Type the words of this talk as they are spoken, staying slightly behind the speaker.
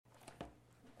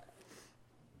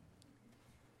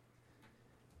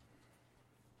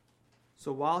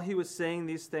So while he was saying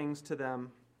these things to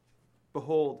them,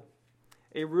 behold,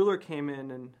 a ruler came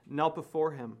in and knelt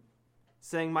before him,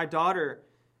 saying, "My daughter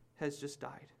has just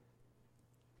died.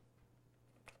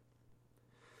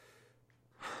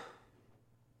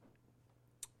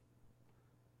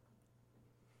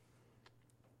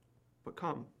 But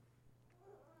come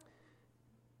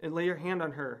and lay your hand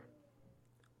on her,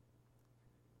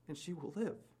 and she will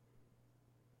live."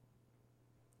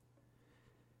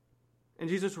 And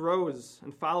Jesus rose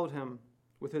and followed him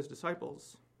with his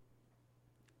disciples.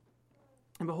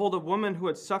 And behold, a woman who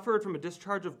had suffered from a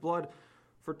discharge of blood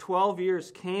for 12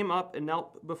 years came up and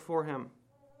knelt before him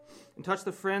and touched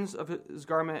the fringe of his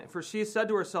garment. For she said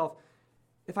to herself,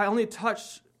 "If I only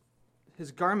touch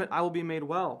his garment, I will be made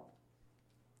well."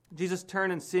 Jesus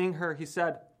turned and seeing her, he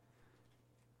said,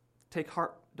 "Take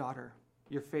heart, daughter,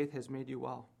 your faith has made you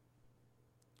well."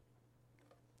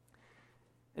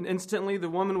 And instantly the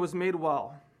woman was made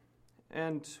well.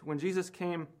 And when Jesus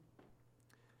came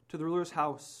to the ruler's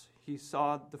house, he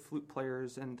saw the flute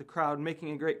players and the crowd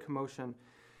making a great commotion.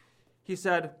 He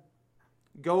said,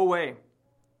 "Go away,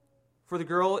 for the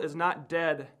girl is not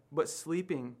dead, but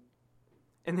sleeping."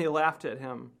 And they laughed at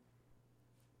him.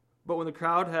 But when the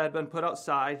crowd had been put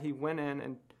outside, he went in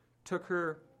and took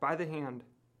her by the hand.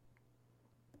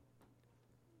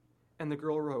 And the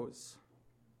girl rose.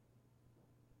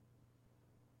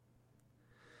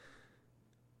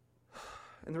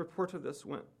 And the report of this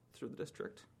went through the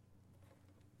district.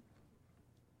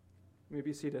 You may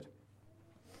be seated.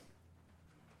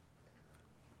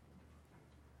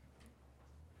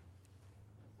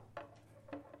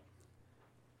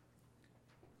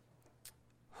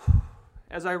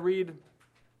 As I read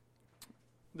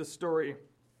the story,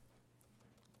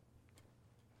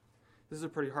 this is a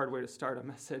pretty hard way to start a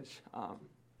message.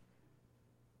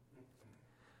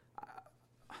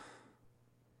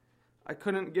 I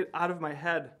couldn't get out of my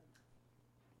head.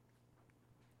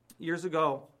 Years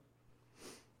ago,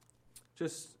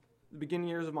 just the beginning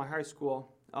years of my high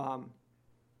school,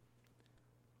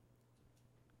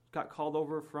 got called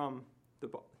over from the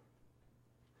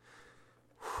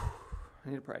I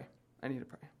need to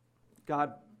pray.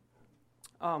 God,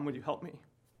 would you help me?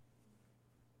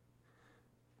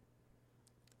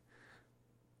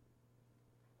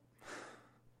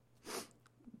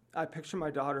 I picture my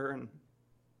daughter and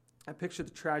I picture the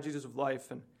tragedies of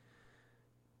life, and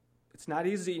it's not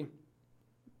easy.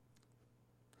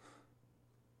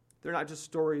 They're not just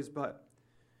stories, but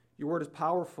your word is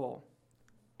powerful,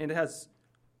 and it has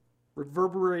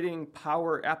reverberating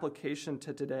power application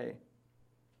to today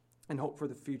and hope for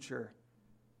the future.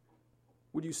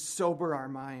 Would you sober our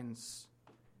minds,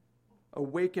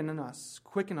 awaken in us,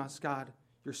 quicken us, God?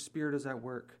 Your Spirit is at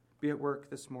work. Be at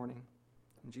work this morning.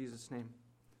 In Jesus' name,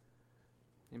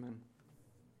 amen.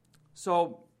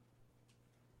 So,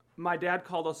 my dad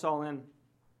called us all in,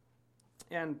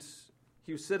 and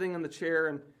he was sitting in the chair,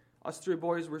 and us three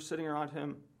boys were sitting around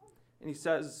him, and he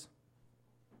says,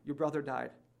 "Your brother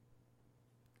died."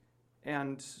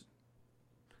 And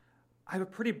I have a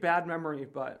pretty bad memory,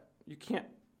 but you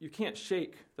can't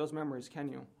shake those memories, can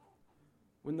you?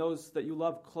 When those that you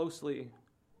love closely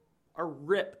are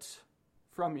ripped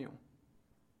from you.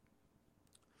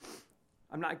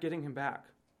 I'm not getting him back.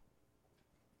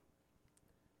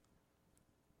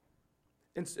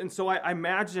 And so I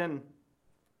imagine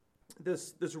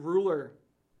this ruler,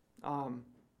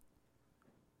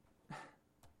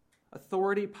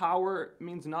 authority, power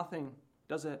means nothing,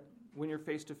 does it, when you're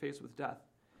face to face with death?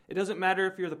 It doesn't matter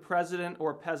if you're the president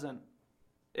or a peasant.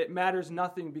 It matters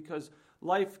nothing because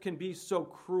life can be so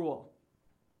cruel.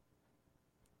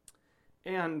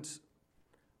 And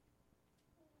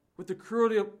with the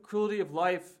cruelty of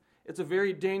life, it's a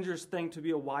very dangerous thing to be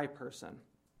a why person.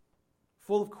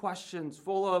 Full of questions,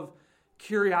 full of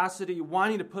curiosity,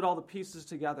 wanting to put all the pieces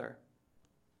together.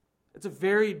 It's a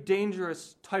very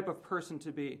dangerous type of person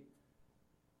to be.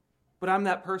 But I'm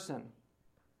that person.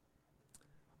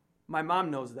 My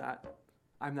mom knows that.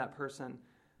 I'm that person.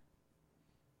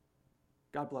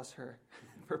 God bless her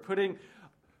for putting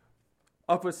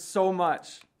up with so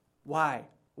much. Why?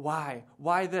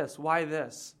 Why this? Why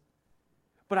this?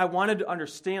 But I wanted to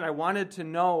understand. I wanted to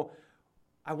know.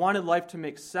 I wanted life to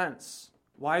make sense.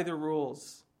 Why the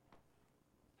rules?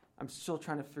 I'm still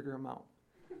trying to figure them out.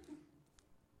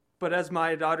 But as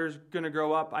my daughter's going to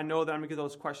grow up, I know that I'm going to get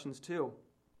those questions too.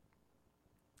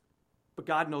 But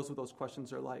God knows what those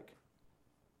questions are like.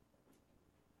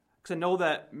 Because I know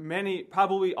that many,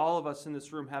 probably all of us in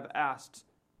this room have asked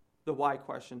the why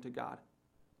question to God.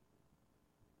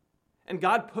 And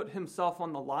God put himself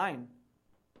on the line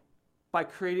by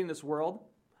creating this world,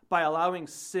 by allowing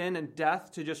sin and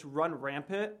death to just run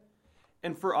rampant,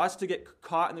 and for us to get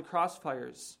caught in the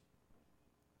crossfires.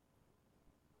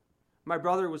 My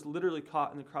brother was literally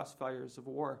caught in the crossfires of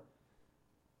war.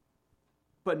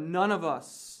 But none of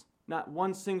us, not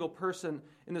one single person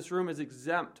in this room, is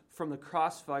exempt from the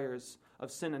crossfires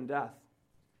of sin and death.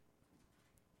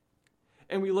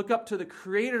 And we look up to the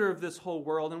creator of this whole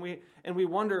world, and we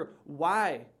wonder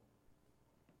why.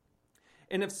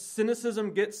 And if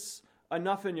cynicism gets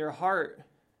enough in your heart,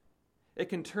 it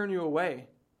can turn you away.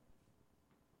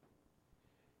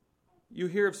 You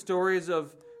hear of stories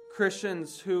of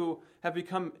Christians who have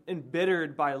become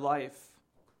embittered by life.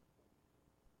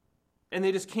 And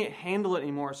they just can't handle it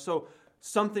anymore, so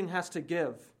something has to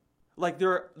give. Like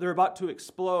they're about to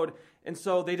explode, and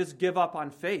so they just give up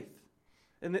on faith.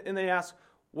 And they ask,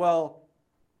 well,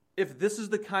 if this is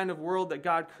the kind of world that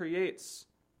God creates,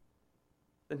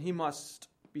 then he must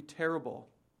be terrible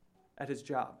at his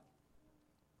job.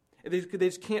 They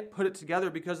just can't put it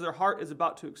together because their heart is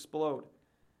about to explode.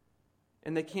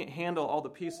 And they can't handle all the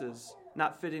pieces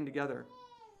not fitting together.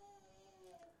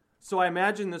 So I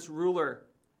imagine this ruler,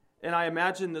 and I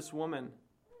imagine this woman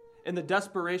in the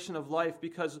desperation of life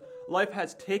because life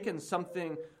has taken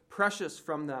something precious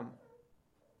from them.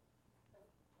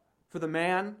 For the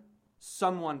man,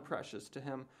 someone precious to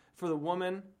him. For the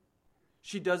woman,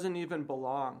 she doesn't even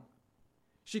belong.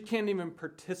 She can't even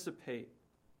participate.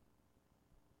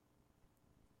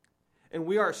 And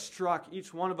we are struck,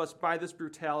 each one of us, by this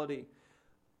brutality.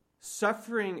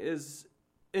 Suffering is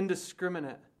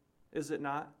indiscriminate, is it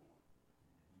not?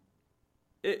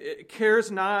 It cares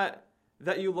not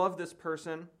that you love this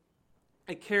person.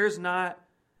 It cares not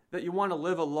that you want to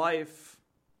live a life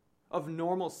of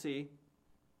normalcy.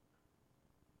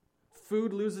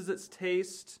 Food loses its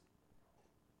taste.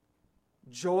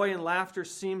 Joy and laughter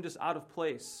seem just out of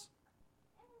place.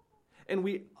 And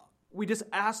we just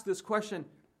ask this question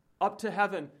up to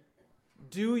heaven,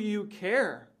 do you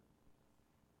care?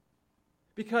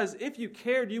 Because if you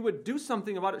cared, you would do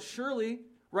something about it, surely,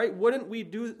 right? Wouldn't we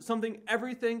do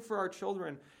everything for our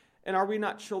children? And are we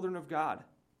not children of God?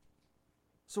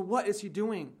 So what is he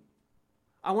doing?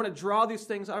 I want to draw these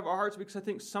things out of our hearts because I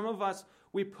think some of us,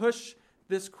 we push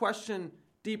this question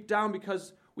deep down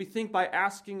because we think by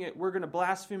asking it, we're going to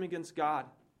blaspheme against God.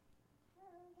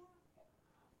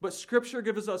 But Scripture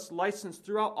gives us license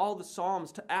throughout all the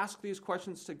Psalms to ask these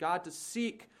questions to God, to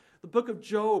seek. The book of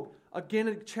Job,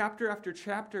 again, chapter after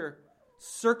chapter,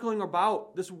 circling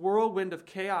about this whirlwind of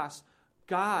chaos.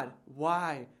 God,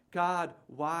 why? God,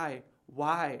 why?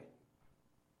 Why?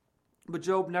 But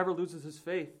Job never loses his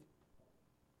faith.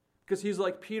 Because he's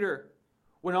like Peter.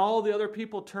 When all the other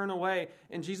people turn away,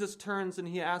 and Jesus turns and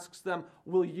he asks them,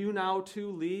 will you now too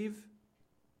leave?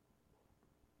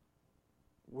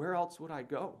 Where else would I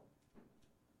go?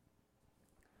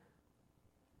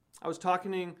 I was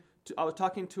talking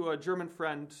to a German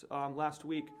friend last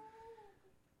week,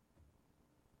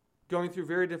 going through a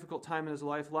very difficult time in his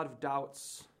life, a lot of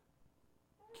doubts.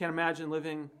 Can't imagine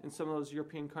living in some of those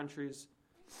European countries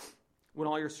when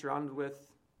all you're surrounded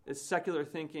with is secular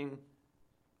thinking.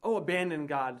 Oh, abandon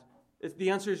God. The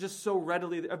answer is just so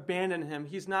readily, abandon him.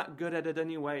 He's not good at it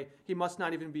anyway. He must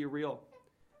not even be real.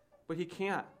 But he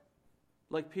can't.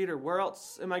 Like Peter, where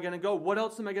else am I going to go? What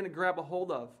else am I going to grab a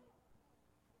hold of?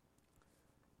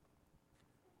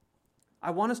 I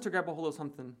want us to grab a hold of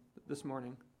something this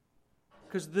morning.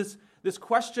 Because this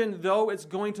question, though it's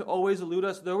going to always elude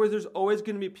us, though there's always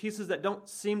going to be pieces that don't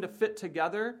seem to fit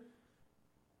together,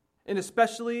 and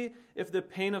especially if the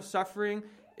pain of suffering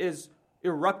is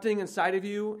erupting inside of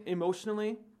you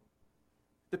emotionally,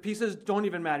 the pieces don't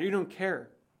even matter. You don't care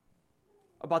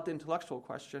about the intellectual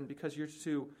question because you're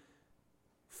too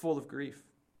full of grief.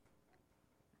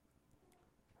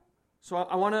 So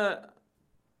I want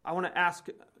to ask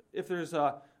if there's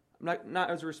not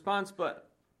as a response, but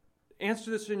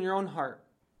answer this in your own heart.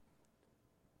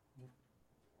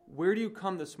 Where do you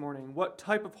come this morning? What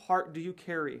type of heart do you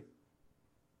carry?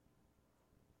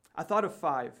 I thought of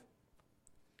 5.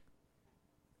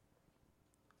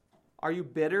 Are you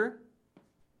bitter?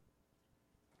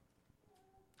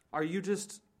 Are you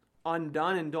just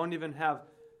undone and don't even have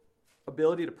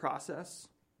ability to process?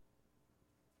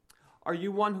 Are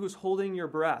you one who's holding your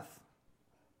breath?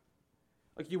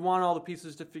 Like you want all the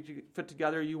pieces to fit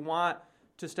together. You want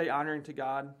to stay honoring to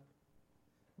God,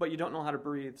 but you don't know how to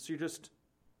breathe. So you're just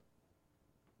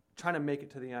trying to make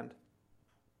it to the end.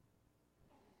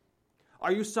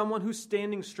 Are you someone who's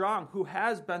standing strong, who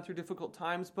has been through difficult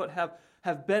times, but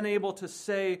have been able to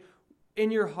say in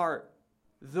your heart,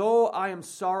 though I am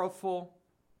sorrowful,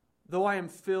 though I am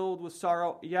filled with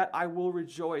sorrow, yet I will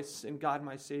rejoice in God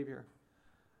my Savior.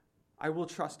 I will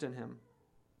trust in him.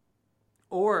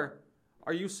 Or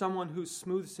Are you someone who's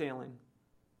smooth sailing?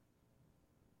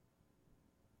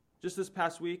 Just this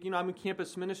past week, I'm in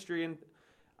campus ministry, and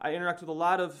I interact with a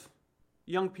lot of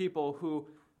young people who,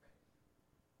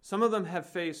 some of them have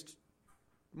faced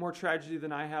more tragedy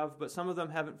than I have, but some of them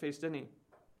haven't faced any.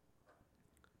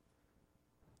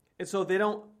 And so they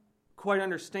don't quite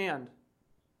understand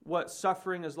what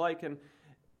suffering is like. And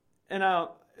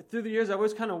through the years, I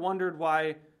always kind of wondered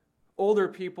why older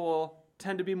people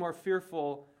tend to be more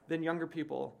fearful than younger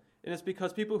people. And it's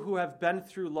because people who have been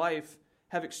through life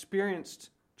have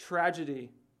experienced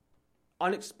tragedy,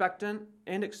 unexpected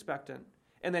and expectant,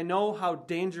 and they know how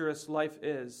dangerous life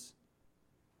is.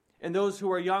 And those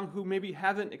who are young, who maybe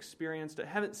haven't experienced it,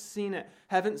 haven't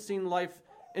seen life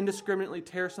indiscriminately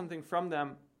tear something from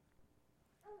them,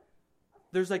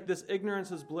 there's like this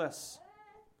ignorance is bliss.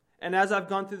 And as I've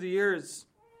gone through the years,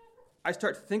 I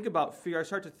start to think about fear. I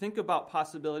start to think about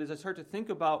possibilities. I start to think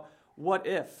about what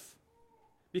if,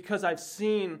 because I've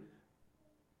seen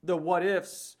the what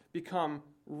ifs become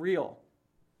real.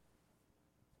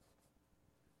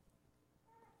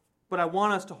 But I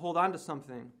want us to hold on to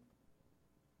something.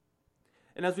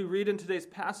 And as we read in today's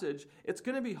passage, it's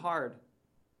going to be hard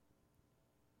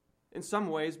in some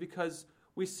ways because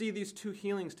we see these two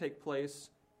healings take place,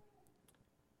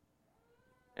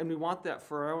 and we want that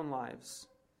for our own lives.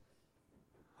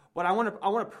 But I want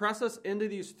to press us into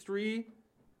these three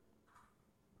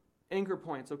anchor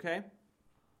points, okay?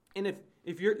 And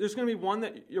if there's going to be one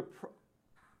that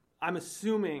I'm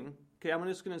assuming, okay, I'm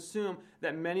just going to assume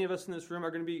that many of us in this room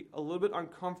are going to be a little bit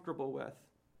uncomfortable with.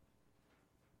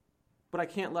 But I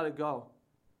can't let it go.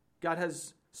 God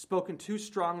has spoken too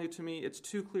strongly to me. It's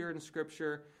too clear in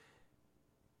Scripture.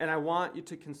 And I want you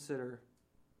to consider.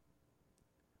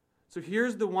 So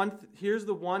here's the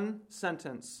one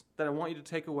sentence that I want you to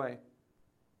take away.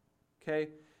 Okay?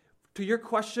 To your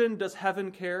question, does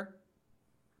heaven care?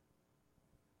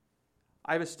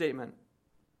 I have a statement.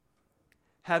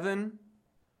 Heaven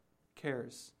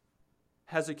cares,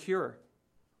 has a cure.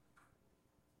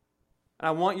 And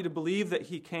I want you to believe that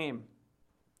he came.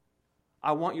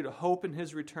 I want you to hope in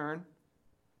his return.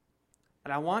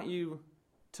 And I want you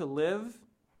to live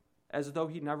as though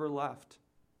he never left.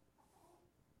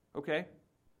 Okay?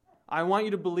 I want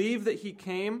you to believe that he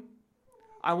came.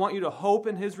 I want you to hope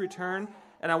in his return.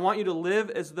 And I want you to live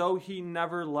as though he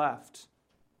never left.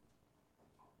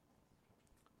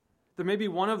 There may be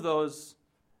one of those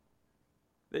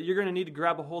that you're going to need to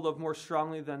grab a hold of more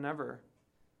strongly than ever.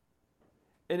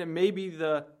 And it may be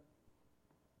the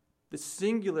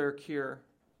singular cure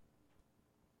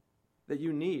that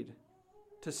you need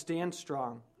to stand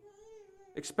strong,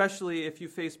 especially if you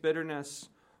face bitterness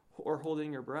or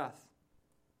holding your breath.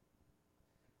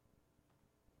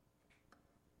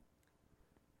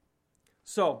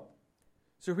 So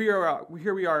here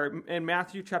we are in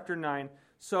Matthew chapter 9.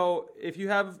 So if you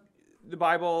have the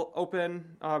Bible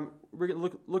open, we're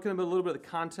looking at a little bit of the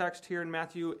context here in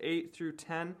Matthew 8 through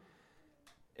 10.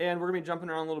 And we're going to be jumping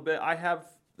around a little bit. I have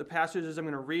the passages I'm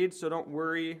going to read, so don't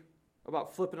worry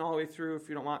about flipping all the way through if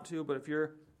you don't want to. But if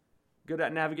you're good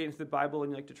at navigating through the Bible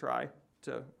and you like to try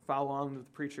to follow along with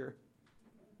the preacher,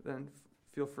 then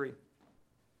feel free.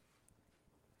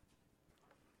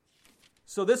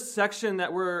 So this section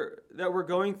that we're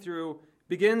going through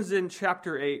begins in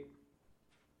chapter 8.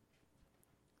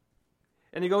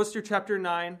 And it goes through chapter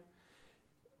 9.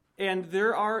 And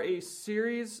there are a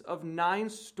series of 9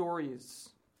 stories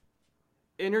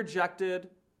interjected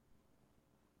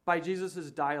by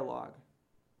Jesus' dialogue.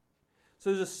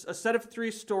 So there's a set of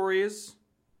 3 stories.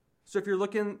 So if you're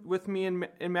looking with me in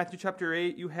Matthew chapter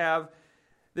 8, you have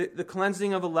the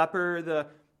cleansing of a leper,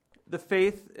 the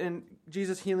faith in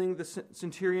Jesus healing the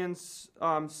centurion's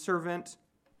servant.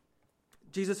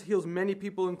 Jesus heals many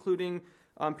people, including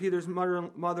Peter's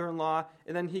mother-in-law,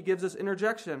 and then he gives this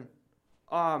interjection.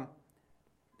 I'm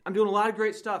doing a lot of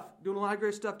great stuff. Boom,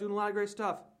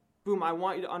 I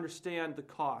want you to understand the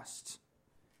cost.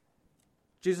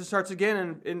 Jesus starts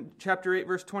again in chapter 8,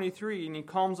 verse 23, and he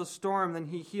calms a storm, then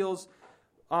he heals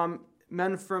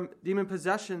men from demon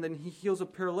possession, then he heals a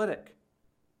paralytic.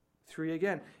 3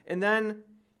 again. And then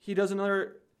he does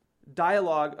another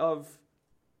dialogue of,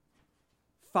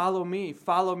 follow me,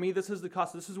 this is the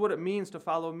cost, this is what it means to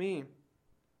follow me.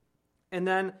 And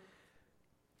then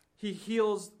he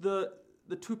heals the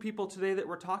 2 people today that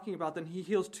we're talking about. Then he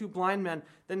heals 2 blind men.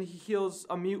 Then he heals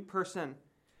a mute person.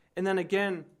 And then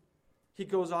again, he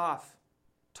goes off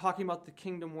talking about the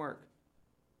kingdom work.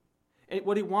 And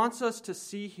what he wants us to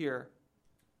see here,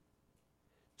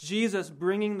 Jesus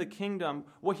bringing the kingdom,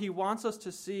 what he wants us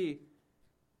to see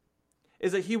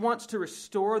is that he wants to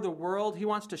restore the world. He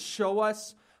wants to show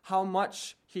us how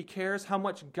much he cares, how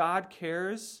much God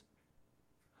cares.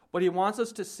 But he wants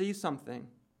us to see something.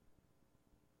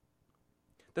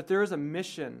 That there is a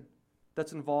mission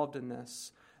that's involved in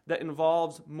this, that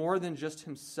involves more than just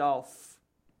himself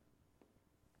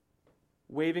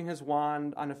waving his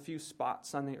wand on a few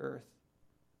spots on the earth.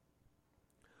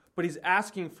 But he's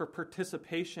asking for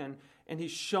participation, and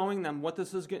he's showing them what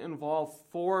this is going to involve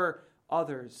for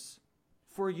others,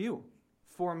 for you,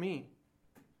 for me.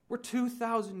 We're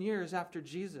 2,000 years after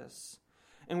Jesus,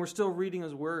 and we're still reading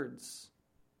his words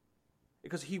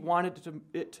because he wanted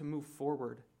it to move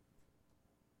forward.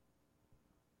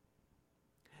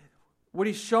 What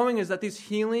he's showing is that these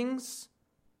healings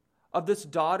of this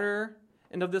daughter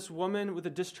and of this woman with a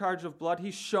discharge of blood,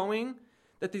 he's showing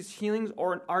that these healings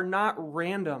are not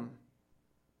random.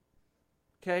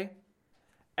 Okay?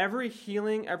 Every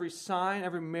healing, every sign,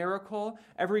 every miracle,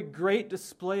 every great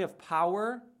display of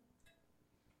power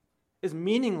is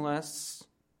meaningless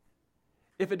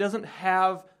if it doesn't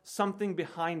have something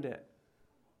behind it.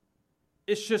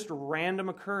 It's just random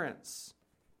occurrence.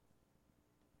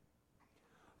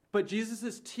 But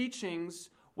Jesus' teachings,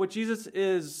 what Jesus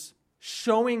is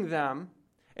showing them,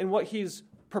 and what he's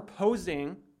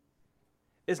proposing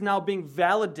is now being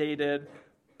validated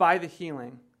by the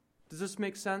healing. Does this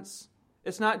make sense?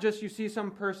 It's not just you see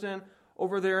some person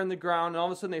over there in the ground and all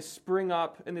of a sudden they spring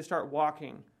up and they start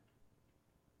walking.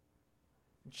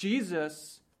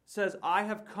 Jesus says, I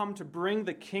have come to bring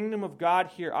the kingdom of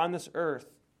God here on this earth.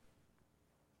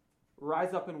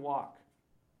 Rise up and walk.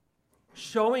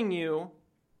 Showing you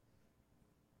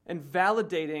and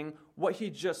validating what he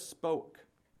just spoke.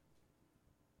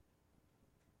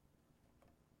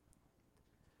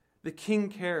 The king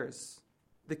cares.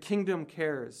 The kingdom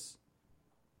cares.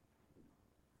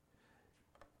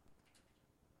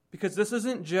 Because this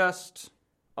isn't just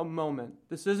a moment.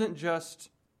 This isn't just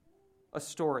a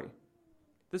story.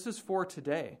 This is for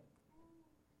today.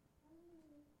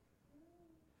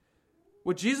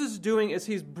 What Jesus is doing is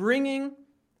he's bringing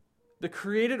the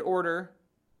created order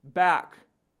back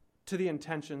to the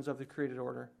intentions of the created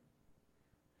order.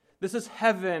 This is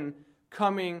heaven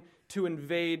coming to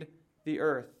invade the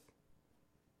earth.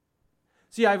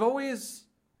 See, I've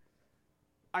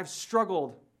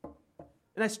struggled,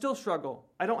 and I still struggle.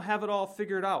 I don't have it all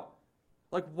figured out.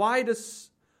 Like, why does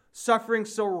suffering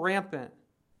so rampant?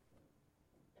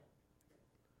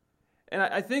 And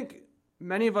I think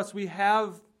many of us, we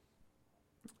have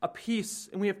a piece,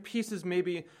 and we have pieces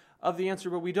maybe of the answer,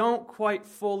 but we don't quite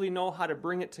fully know how to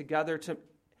bring it together to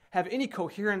have any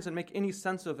coherence and make any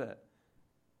sense of it.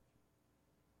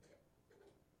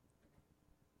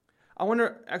 I want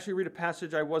to actually read a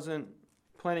passage I wasn't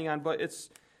planning on, but it's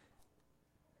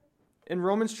in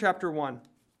Romans chapter 1.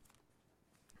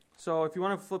 So if you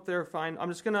want to flip there, fine.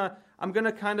 I'm going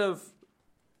to kind of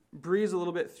breeze a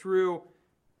little bit through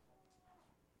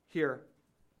here.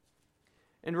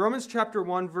 In Romans chapter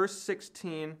 1, verse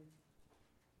 16,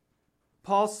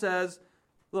 Paul says,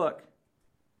 look,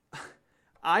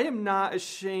 I am not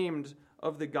ashamed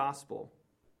of the gospel.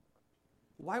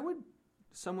 Why would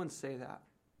someone say that?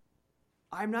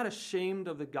 I'm not ashamed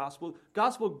of the gospel.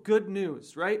 Gospel, good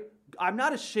news, right? I'm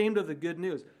not ashamed of the good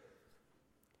news.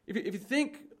 If you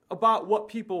think about what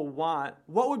people want,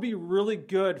 what would be really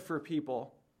good for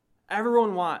people?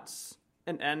 Everyone wants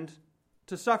an end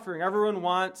to suffering. Everyone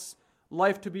wants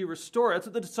life to be restored. That's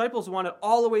what the disciples wanted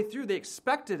all the way through. They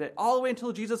expected it all the way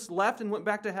until Jesus left and went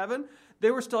back to heaven.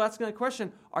 They were still asking the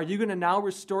question, are you going to now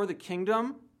restore the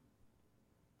kingdom?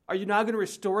 Are you now going to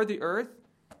restore the earth?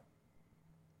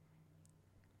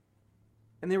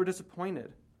 And they were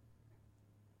disappointed.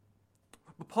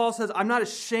 But Paul says, I'm not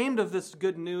ashamed of this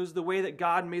good news, the way that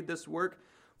God made this work,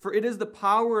 for it is the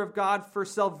power of God for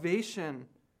salvation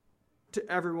to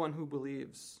everyone who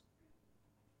believes.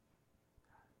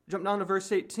 Jump down to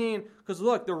verse 18, because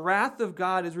look, the wrath of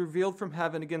God is revealed from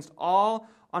heaven against all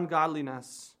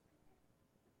ungodliness.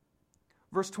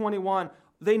 Verse 21,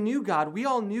 they knew God. We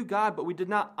all knew God, but we did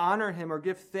not honor him or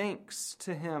give thanks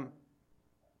to him.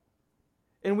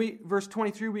 And verse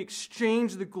 23, we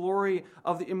exchanged the glory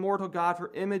of the immortal God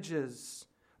for images.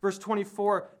 Verse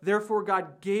 24, therefore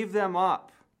God gave them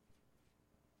up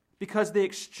because they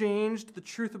exchanged the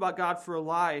truth about God for a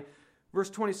lie. Verse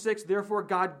 26, therefore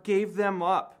God gave them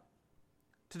up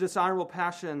to dishonorable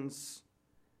passions.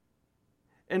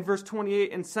 And verse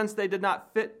 28, and since they did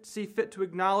not see fit to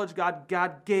acknowledge God,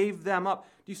 God gave them up.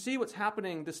 Do you see what's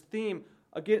happening? This theme,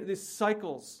 again, these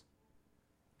cycles.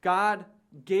 God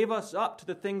gave us up to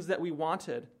the things that we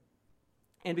wanted.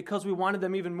 And because we wanted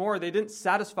them even more, they didn't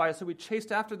satisfy us, so we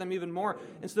chased after them even more.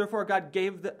 And so therefore God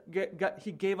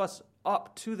He gave us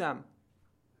up to them.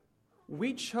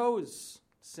 We chose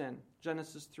sin,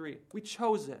 Genesis 3. We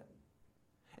chose it.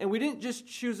 And we didn't just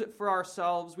choose it for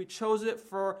ourselves. We chose it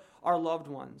for our loved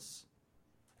ones.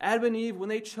 Adam and Eve, when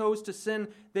they chose to sin,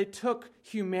 they took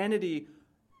humanity,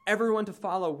 everyone to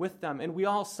follow with them, and we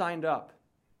all signed up.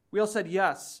 We all said,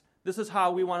 yes, this is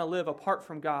how we want to live apart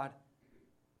from God.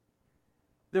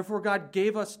 Therefore, God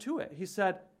gave us to it. He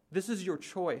said, this is your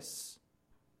choice.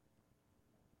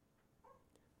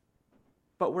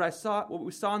 But what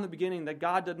we saw in the beginning, that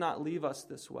God did not leave us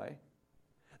this way.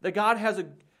 That God has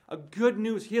a good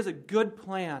news. He has a good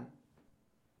plan.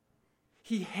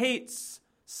 He hates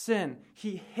sin.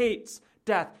 He hates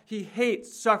death. He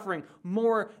hates suffering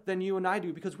more than you and I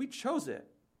do because we chose it.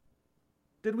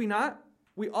 Did we not?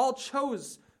 We all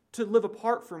chose to live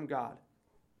apart from God.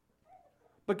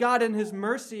 But God in His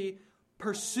mercy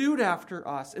pursued after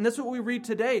us. And that's what we read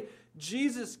today.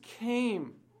 Jesus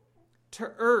came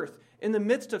to earth in the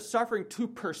midst of suffering to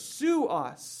pursue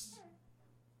us.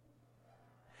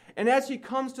 And as He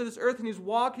comes to this earth and He's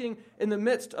walking in the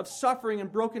midst of suffering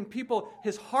and broken people,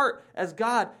 His heart as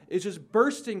God is just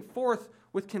bursting forth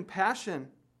with compassion.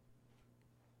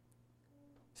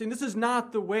 See, this is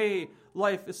not the way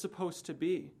life is supposed to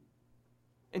be.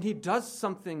 And He does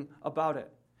something about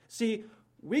it. See,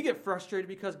 we get frustrated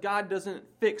because God doesn't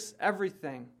fix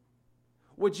everything.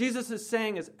 What Jesus is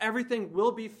saying is everything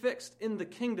will be fixed in the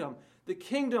kingdom. The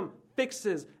kingdom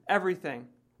fixes everything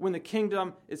when the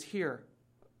kingdom is here.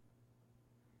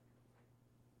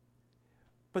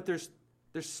 But there's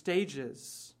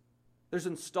stages. There's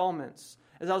installments.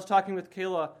 As I was talking with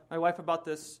Kayla, my wife, about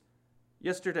this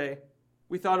yesterday,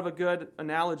 we thought of a good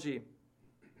analogy.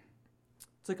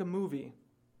 It's like a movie.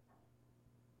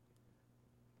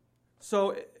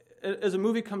 So as a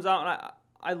movie comes out, and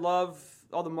I love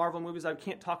all the Marvel movies. I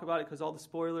can't talk about it because all the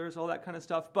spoilers, all that kind of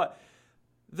stuff. But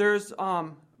there's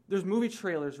movie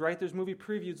trailers, right? There's movie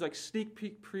previews, like sneak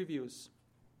peek previews.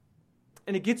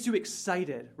 And it gets you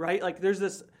excited, right? Like there's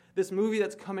this movie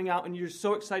that's coming out and you're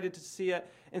so excited to see it.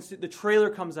 And so the trailer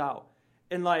comes out.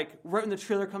 And like right when the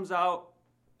trailer comes out,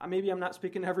 maybe I'm not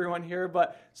speaking to everyone here,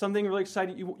 but something really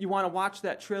exciting, you want to watch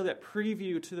that trailer, that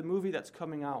preview to the movie that's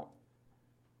coming out.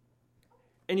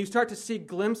 And you start to see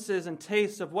glimpses and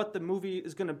tastes of what the movie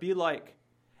is going to be like.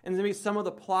 And maybe some of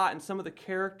the plot and some of the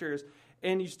characters.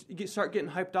 And you start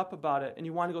getting hyped up about it and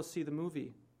you want to go see the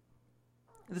movie.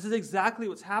 This is exactly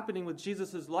what's happening with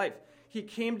Jesus' life. He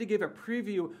came to give a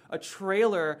preview, a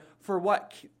trailer for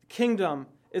what kingdom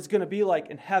is going to be like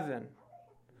in heaven.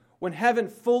 When heaven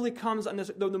fully comes, and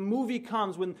the movie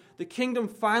comes, when the kingdom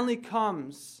finally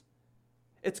comes,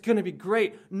 it's going to be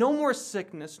great. No more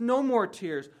sickness, no more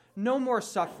tears, no more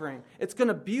suffering. It's going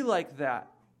to be like that.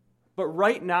 But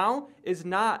right now is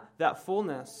not that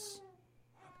fullness.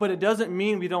 But it doesn't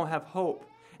mean we don't have hope.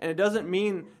 And it doesn't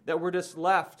mean that we're just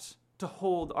left to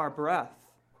hold our breath.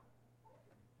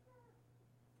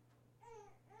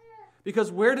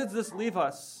 Because where does this leave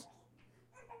us?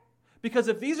 Because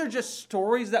if these are just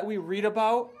stories that we read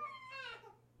about,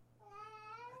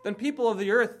 then people of the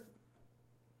earth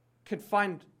could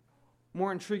find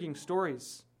more intriguing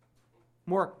stories,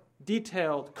 more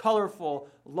detailed, colorful,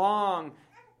 long,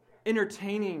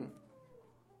 entertaining.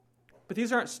 But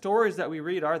these aren't stories that we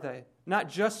read, are they? Not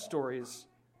just stories.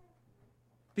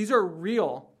 These are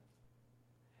real.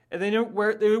 And they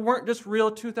weren't just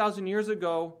real 2,000 years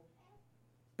ago,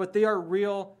 but they are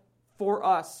real for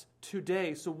us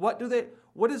today. So what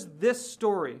does this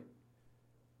story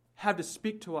have to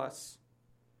speak to us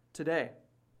today?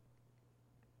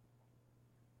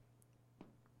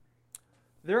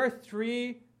 There are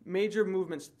three major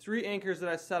movements, three anchors that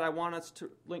I said I want us to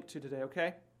link to today,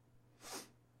 okay?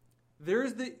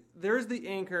 There's the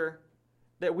anchor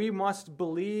that we must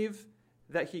believe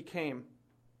that He came.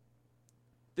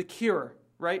 The cure,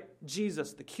 right?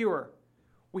 Jesus, the cure.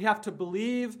 We have to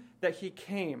believe that He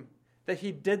came, that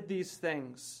He did these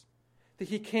things, that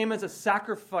He came as a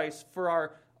sacrifice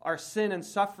for our sin and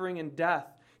suffering and death.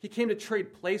 He came to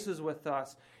trade places with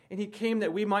us, and He came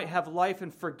that we might have life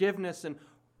and forgiveness and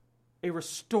a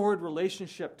restored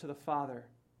relationship to the Father.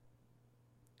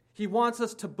 He wants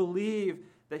us to believe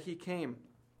that He came.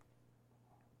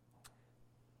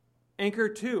 Anchor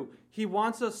 2, He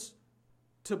wants us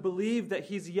to believe that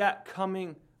He's yet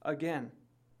coming again.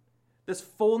 This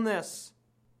fullness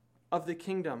of the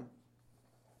kingdom.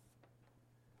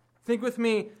 Think with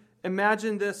me,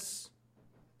 imagine this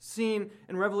scene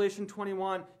in Revelation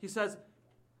 21. He says,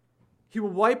 He will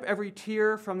wipe every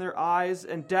tear from their eyes,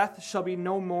 and death shall be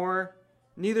no more.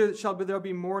 Neither shall there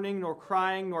be mourning, nor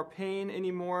crying, nor pain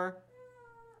anymore,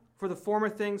 for the former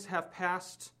things have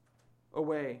passed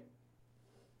away.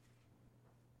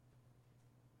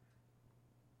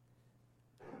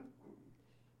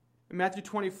 In Matthew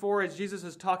 24, as Jesus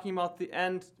is talking about the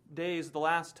end days, the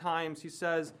last times, he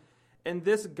says, "And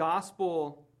this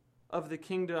gospel of the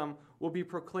kingdom will be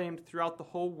proclaimed throughout the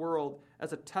whole world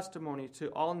as a testimony to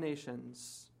all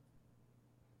nations.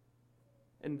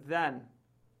 And then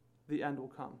the end will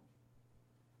come."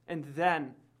 And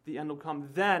then the end will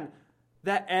come. Then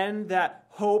that end, that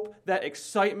hope, that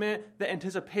excitement, that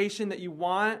anticipation that you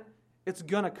want, it's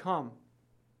going to come.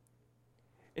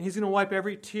 And he's going to wipe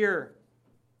every tear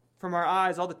from our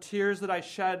eyes, all the tears that I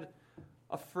shed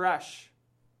afresh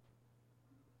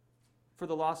for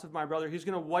the loss of my brother. He's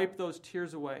going to wipe those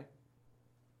tears away.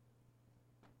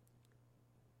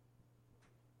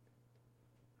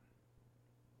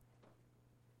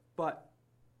 But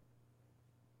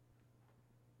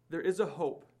there is a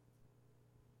hope.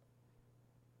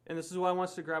 And this is what I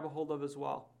want us to grab a hold of as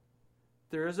well.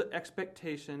 There is an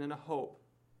expectation and a hope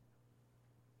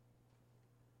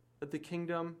that the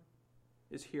kingdom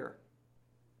is here,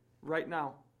 right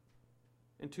now,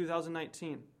 in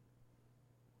 2019.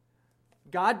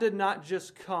 God did not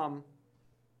just come,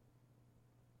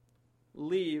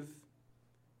 leave,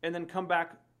 and then come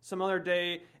back some other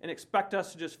day and expect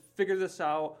us to just figure this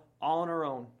out all on our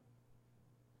own.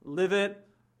 Live it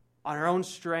on our own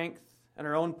strength and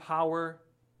our own power.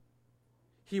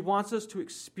 He wants us to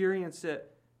experience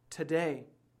it today.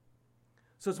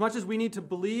 So as much as we need to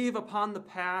believe upon the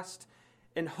past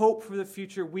and hope for the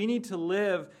future, we need to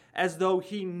live as though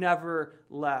He never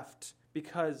left,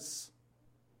 because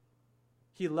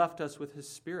He left us with His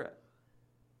Spirit.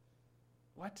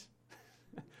 What?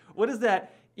 What does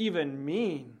that even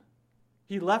mean?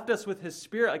 He left us with His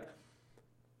Spirit. Like,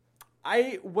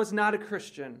 I was not a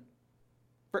Christian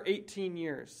for 18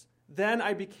 years. Then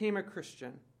I became a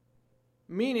Christian.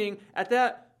 Meaning, at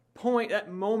that point, that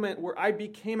moment where I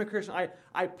became a Christian,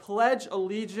 I pledge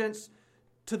allegiance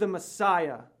to the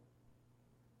Messiah.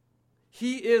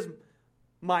 He is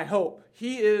my hope.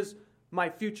 He is my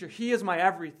future. He is my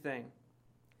everything.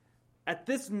 At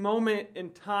this moment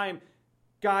in time,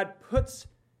 God puts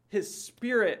His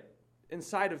Spirit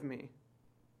inside of me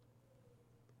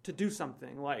to do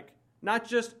something. Like, not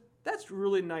just, that's a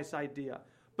really nice idea.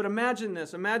 But imagine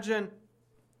this. Imagine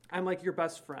I'm like your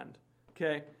best friend,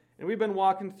 okay? And we've been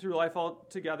walking through life all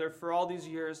together for all these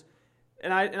years.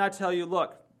 And I tell you,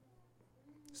 look,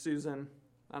 Susan,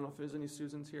 I don't know if there's any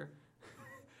Susans here.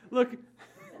 Look,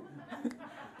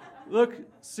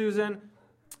 Susan,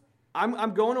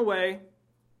 I'm going away.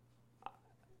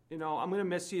 You know, I'm going to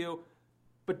miss you.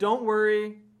 But don't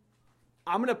worry,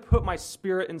 I'm going to put my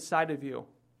Spirit inside of you.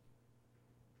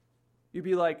 You'd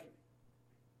be like,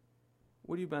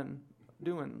 what have you been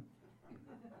doing?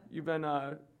 You've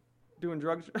been doing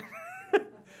drugs?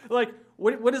 Like,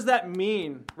 what does that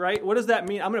mean, right? What does that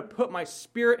mean? I'm going to put my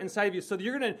Spirit inside of you. So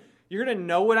you're going to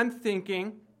know what I'm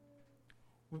thinking.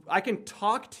 I can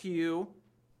talk to you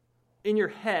in your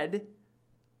head.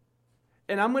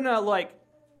 And I'm going to, like,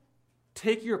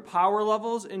 take your power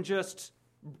levels and just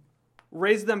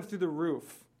raise them through the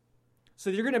roof. So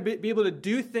you're going to be able to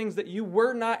do things that you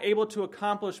were not able to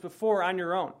accomplish before on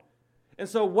your own. And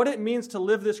so what it means to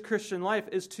live this Christian life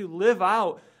is to live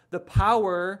out the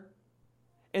power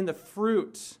and the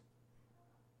fruit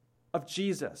of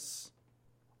Jesus.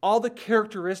 All the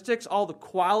characteristics, all the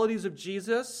qualities of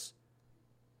Jesus,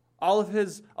 all of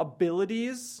His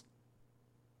abilities.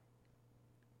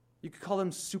 You could call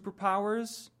them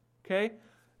superpowers, okay?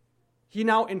 He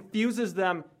now infuses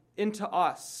them into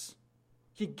us.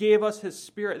 He gave us His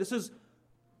Spirit. This is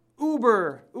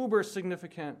uber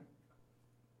significant.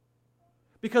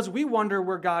 Because we wonder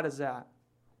where God is at.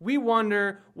 We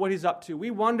wonder what He's up to. We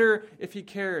wonder if He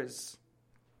cares.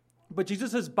 But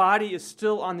Jesus' body is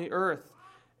still on the earth,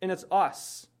 and it's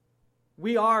us.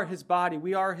 We are His body.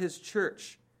 We are His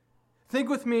church. Think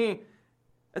with me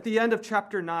at the end of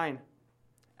chapter 9.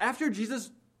 After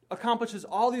Jesus accomplishes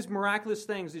all these miraculous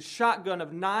things, this shotgun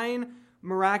of 9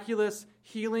 miraculous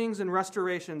healings and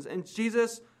restorations, and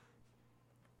Jesus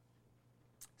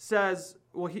says,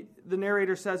 the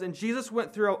narrator says, "And Jesus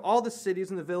went throughout all the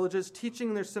cities and the villages, teaching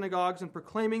in their synagogues and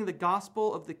proclaiming the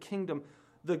gospel of the kingdom."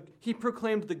 He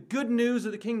proclaimed the good news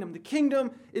of the kingdom. The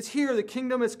kingdom is here. The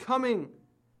kingdom is coming.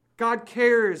 God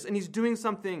cares, and He's doing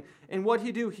something. And what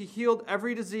He do? He healed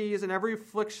every disease and every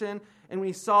affliction. And when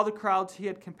He saw the crowds, He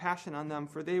had compassion on them,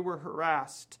 for they were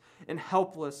harassed and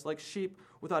helpless, like sheep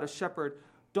without a shepherd.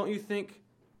 Don't you think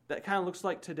that kind of looks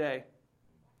like today?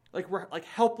 Like we're like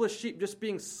helpless sheep just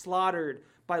being slaughtered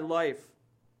by life.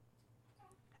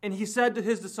 And He said to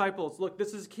His disciples, look,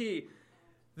 this is key.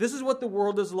 This is what the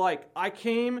world is like. I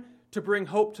came to bring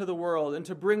hope to the world and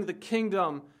to bring the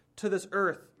kingdom to this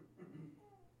earth.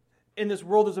 And this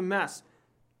world is a mess.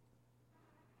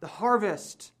 The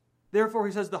harvest. Therefore,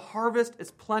 he says, the harvest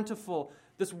is plentiful.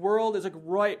 This world is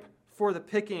ripe for the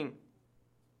picking.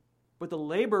 But the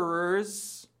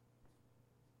laborers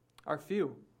are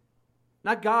few.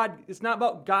 Not God. It's not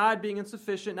about God being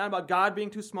insufficient, not about God being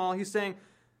too small. He's saying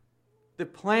the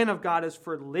plan of God is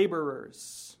for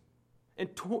laborers. In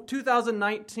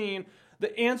 2019,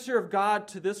 the answer of God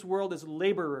to this world is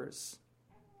laborers.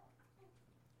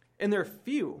 And they're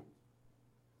few.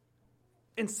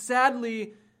 And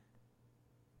sadly,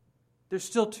 there's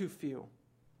still too few.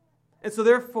 And so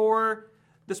therefore,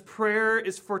 this prayer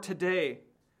is for today.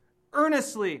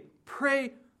 Earnestly,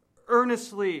 pray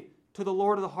earnestly to the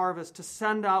Lord of the harvest to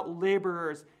send out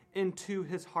laborers into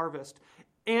his harvest.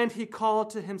 And he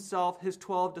called to himself his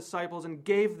 12 disciples and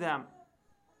gave them.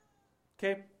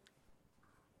 Okay?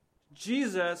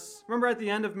 Jesus, remember at the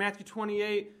end of Matthew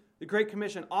 28, the Great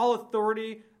Commission, all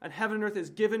authority on heaven and earth is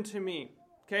given to me.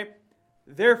 Okay?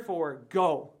 Therefore,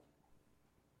 go.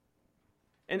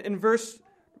 And in verse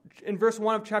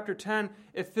 1 of chapter 10,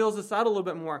 it fills this out a little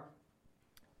bit more.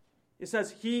 It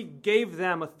says, he gave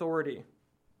them authority.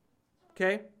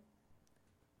 Okay?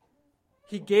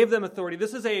 He gave them authority.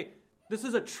 This is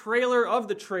a trailer of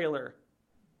the trailer.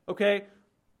 Okay?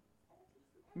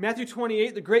 Matthew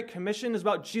 28, the Great Commission, is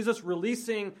about Jesus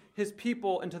releasing his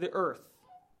people into the earth,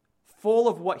 full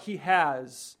of what he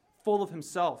has, full of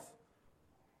himself.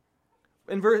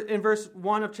 In verse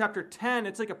 1 of chapter 10,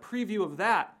 it's like a preview of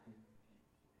that.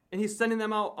 And he's sending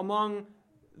them out among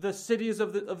the cities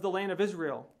of the land of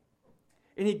Israel.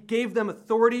 And he gave them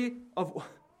authority of,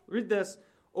 read this,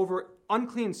 over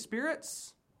unclean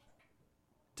spirits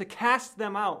to cast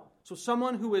them out. So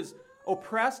someone who is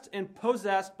oppressed and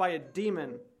possessed by a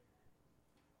demon.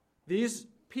 These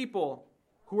people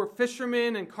who were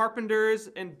fishermen and carpenters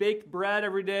and baked bread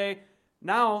every day,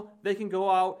 now they can go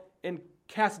out and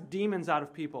cast demons out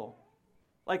of people.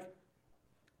 Like,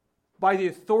 by the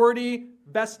authority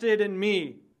vested in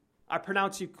me, I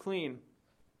pronounce you clean.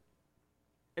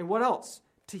 And what else?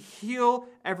 To heal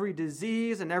every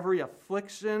disease and every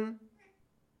affliction.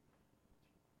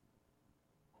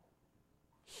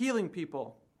 Healing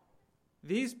people.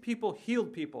 These people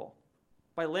healed people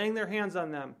by laying their hands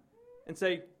on them and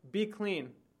say, be clean,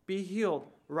 be healed,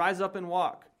 rise up and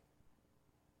walk.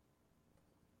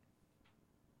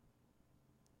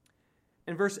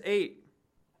 In verse 7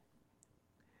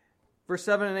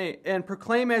 and 8, and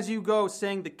proclaim as you go,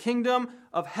 saying the kingdom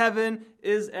of heaven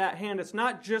is at hand. It's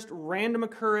not just random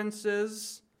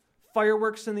occurrences,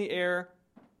 fireworks in the air.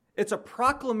 It's a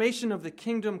proclamation of the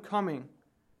kingdom coming.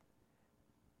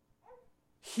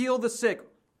 Heal the sick.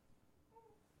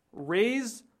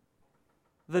 Raise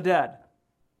the dead.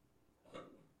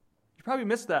 You probably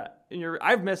missed that.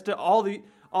 I've missed it all the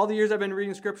years I've been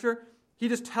reading Scripture. He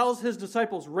just tells his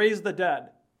disciples, raise the dead.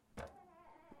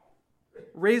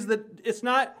 It's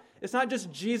not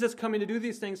just Jesus coming to do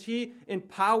these things. He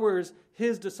empowers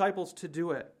his disciples to do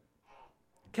it.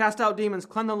 Cast out demons,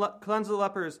 cleanse the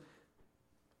lepers.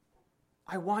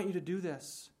 I want you to do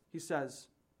this, he says.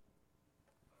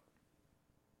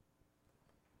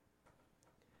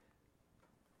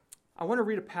 I want to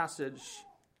read a passage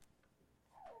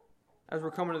as we're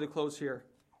coming to the close here.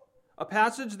 A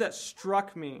passage that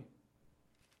struck me.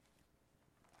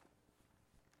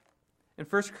 In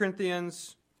 1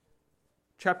 Corinthians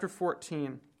chapter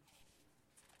 14.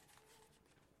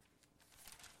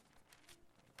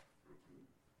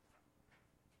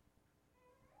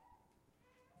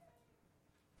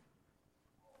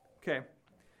 Okay.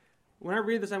 When I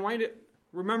read this, I want you to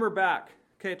remember back,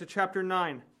 to chapter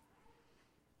 9.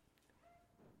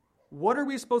 What are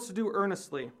we supposed to do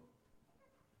earnestly?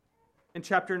 In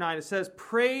chapter 9, it says,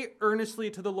 pray earnestly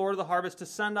to the Lord of the harvest to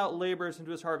send out laborers into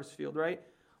his harvest field, right?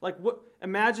 Like,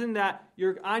 imagine that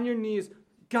you're on your knees.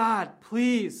 God,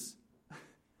 please.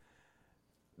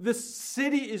 This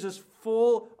city is just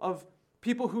full of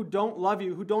people who don't love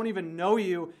you, who don't even know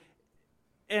you.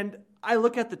 And I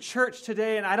look at the church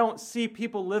today and I don't see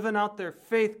people living out their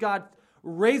faith. God,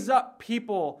 raise up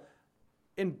people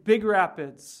in Big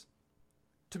Rapids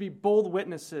to be bold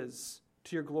witnesses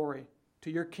to your glory, to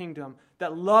your kingdom,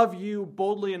 that love you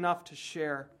boldly enough to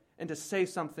share and to say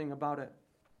something about it.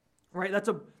 Right? That's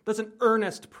an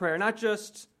earnest prayer, not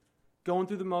just going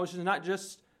through the motions, not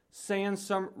just saying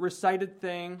some recited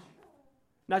thing,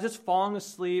 not just falling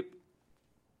asleep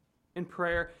in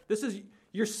prayer. This is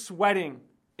you're sweating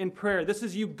in prayer. This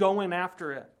is you going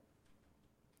after it.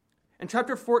 In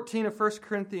chapter 14 of 1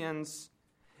 Corinthians,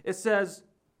 it says,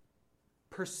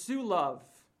 pursue love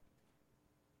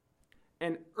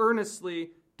and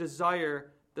earnestly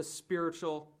desire the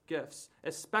spiritual gifts,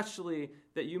 especially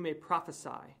that you may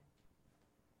prophesy.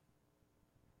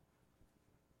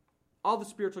 all the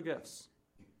spiritual gifts.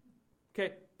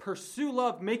 Okay, pursue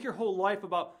love. Make your whole life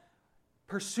about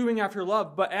pursuing after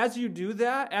love. But as you do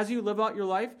that, as you live out your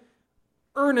life,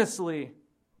 earnestly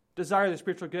desire the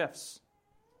spiritual gifts,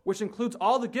 which includes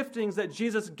all the giftings that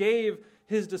Jesus gave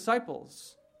his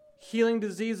disciples. Healing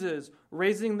diseases,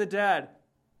 raising the dead.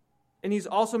 And he's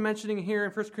also mentioning here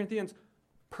in 1 Corinthians,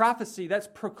 prophecy. That's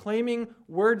proclaiming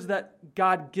words that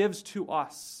God gives to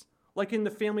us. Like in the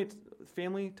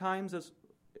family times, as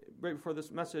right before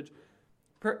this message.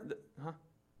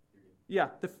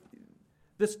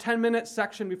 This 10-minute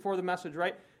section before the message,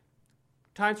 right?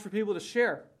 Times for people to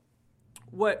share.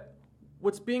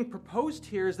 What's being proposed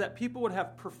here is that people would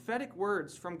have prophetic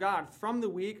words from God, from the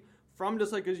week, from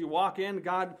just like as you walk in,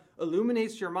 God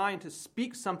illuminates your mind to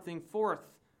speak something forth.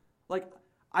 Like,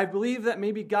 I believe that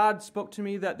maybe God spoke to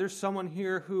me that there's someone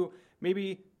here who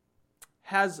maybe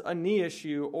has a knee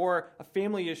issue or a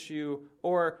family issue,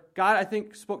 or God, I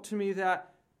think, spoke to me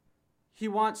that he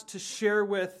wants to share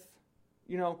with,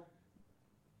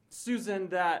 Susan,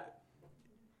 that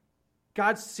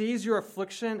God sees your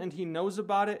affliction and he knows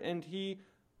about it and he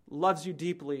loves you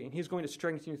deeply and he's going to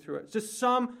strengthen you through it. Just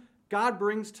God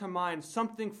brings to mind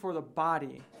something for the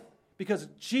body because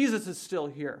Jesus is still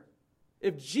here.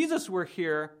 If Jesus were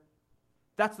here,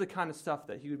 that's the kind of stuff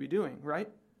that he would be doing, right?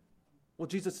 Well,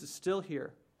 Jesus is still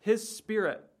here. His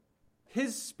Spirit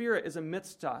is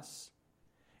amidst us.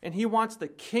 And he wants the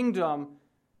kingdom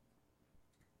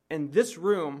in this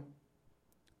room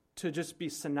to just be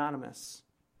synonymous.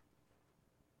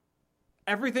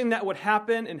 Everything that would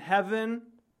happen in heaven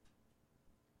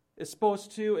is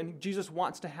supposed to, and Jesus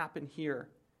wants to happen here.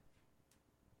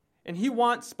 And he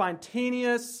wants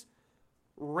spontaneous,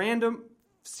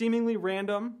 seemingly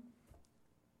random,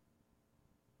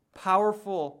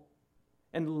 powerful,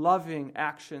 and loving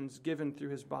actions given through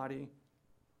his body.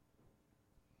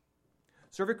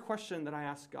 So every question that I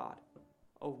ask God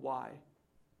of why,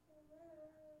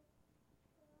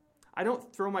 I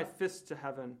don't throw my fist to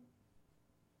heaven,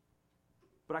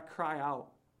 but I cry out.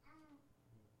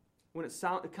 When it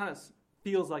kind of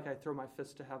feels like I throw my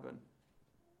fist to heaven.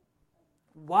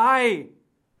 Why?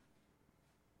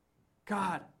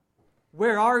 God,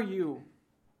 where are you?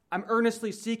 I'm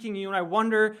earnestly seeking you, and I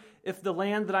wonder if the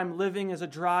land that I'm living is a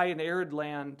dry and arid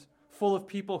land full of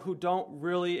people who don't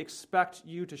really expect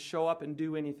you to show up and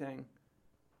do anything.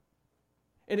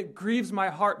 And it grieves my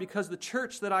heart because the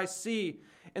church that I see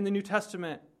in the New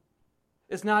Testament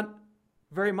is not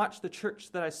very much the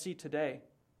church that I see today.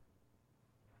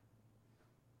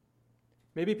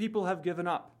 Maybe people have given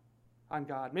up on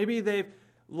God. Maybe they've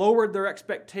lowered their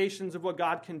expectations of what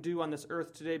God can do on this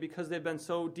earth today because they've been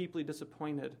so deeply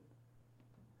disappointed.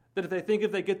 That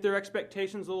if they get their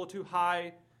expectations a little too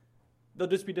high, they'll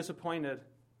just be disappointed.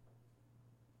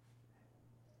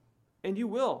 And you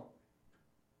will,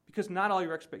 because not all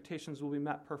your expectations will be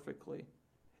met perfectly.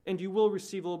 And you will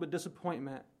receive a little bit of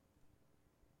disappointment.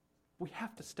 We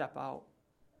have to step out.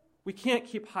 We can't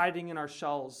keep hiding in our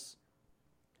shells,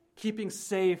 keeping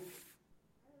safe.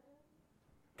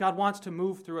 God wants to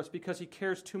move through us because he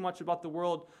cares too much about the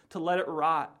world to let it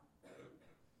rot.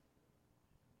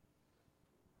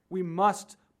 We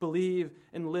must believe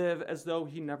and live as though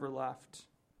he never left.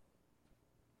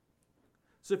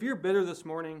 So if you're bitter this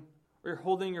morning, or you're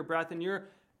holding your breath and you're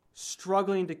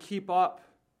struggling to keep up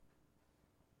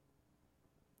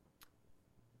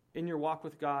in your walk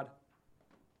with God,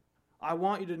 I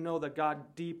want you to know that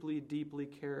God deeply, deeply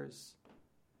cares.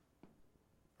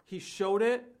 He showed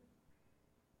it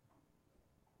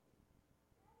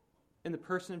in the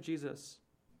person of Jesus.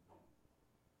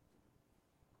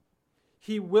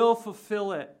 He will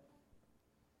fulfill it.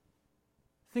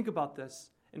 Think about this.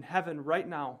 In heaven right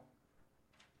now,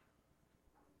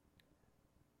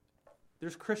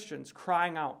 there's Christians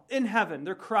crying out. In heaven,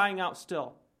 they're crying out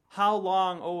still. How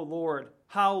long, O Lord?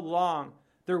 How long?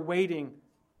 They're waiting.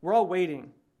 We're all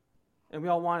waiting. And we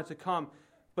all want it to come.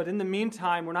 But in the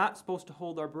meantime, we're not supposed to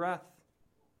hold our breath.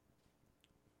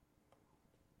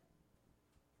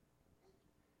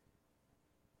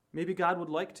 Maybe God would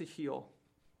like to heal.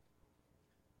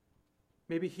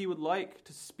 Maybe he would like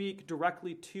to speak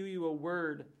directly to you a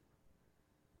word.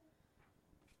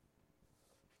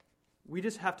 We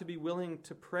just have to be willing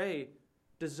to pray,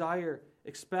 desire,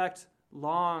 expect,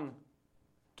 long,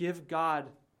 give God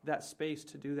that space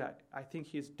to do that. I think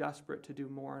he is desperate to do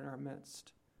more in our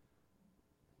midst.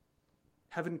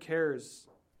 Heaven cares.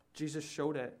 Jesus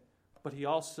showed it, but he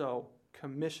also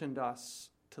commissioned us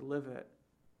to live it.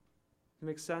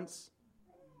 Makes sense?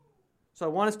 So I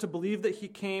want us to believe that he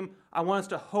came. I want us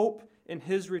to hope in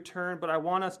his return, but I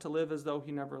want us to live as though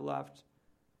he never left.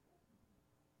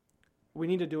 We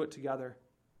need to do it together.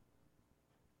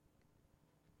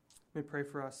 Let me pray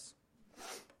for us.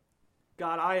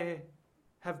 God, I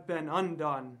have been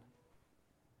undone.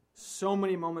 So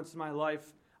many moments in my life,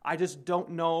 I just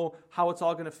don't know how it's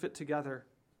all going to fit together.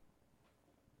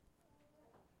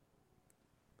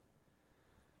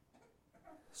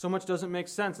 So much doesn't make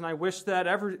sense, and I wish that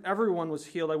everyone was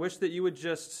healed. I wish that you would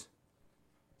just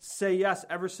say yes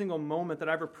every single moment that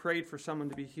I ever prayed for someone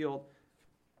to be healed.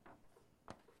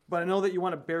 But I know that you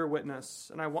want to bear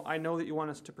witness, and I know that you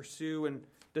want us to pursue and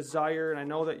desire, and I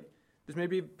know that there's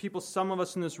maybe people, some of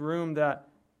us in this room, that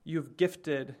you've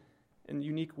gifted in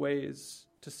unique ways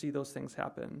to see those things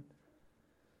happen.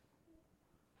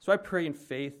 So I pray in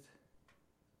faith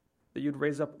that you'd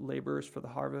raise up laborers for the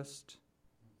harvest.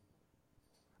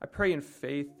 I pray in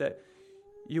faith that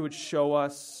you would show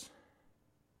us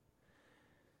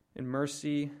in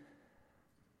mercy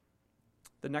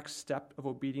the next step of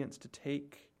obedience to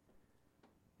take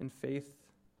in faith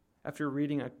after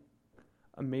reading an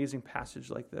amazing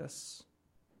passage like this.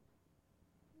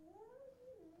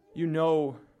 You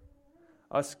know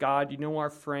us, God. You know our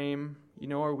frame. You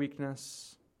know our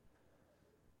weakness.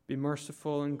 Be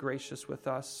merciful and gracious with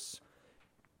us.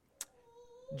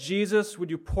 Jesus, would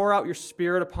you pour out your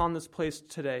Spirit upon this place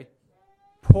today?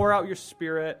 Pour out your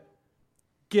Spirit.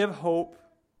 Give hope.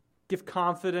 Give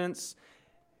confidence.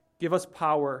 Give us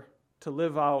power to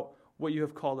live out what you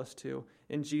have called us to.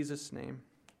 In Jesus' name,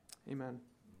 amen.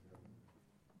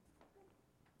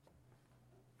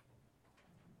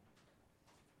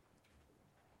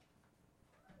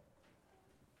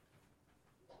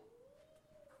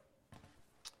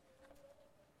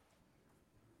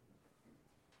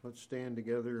 Let's stand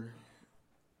together.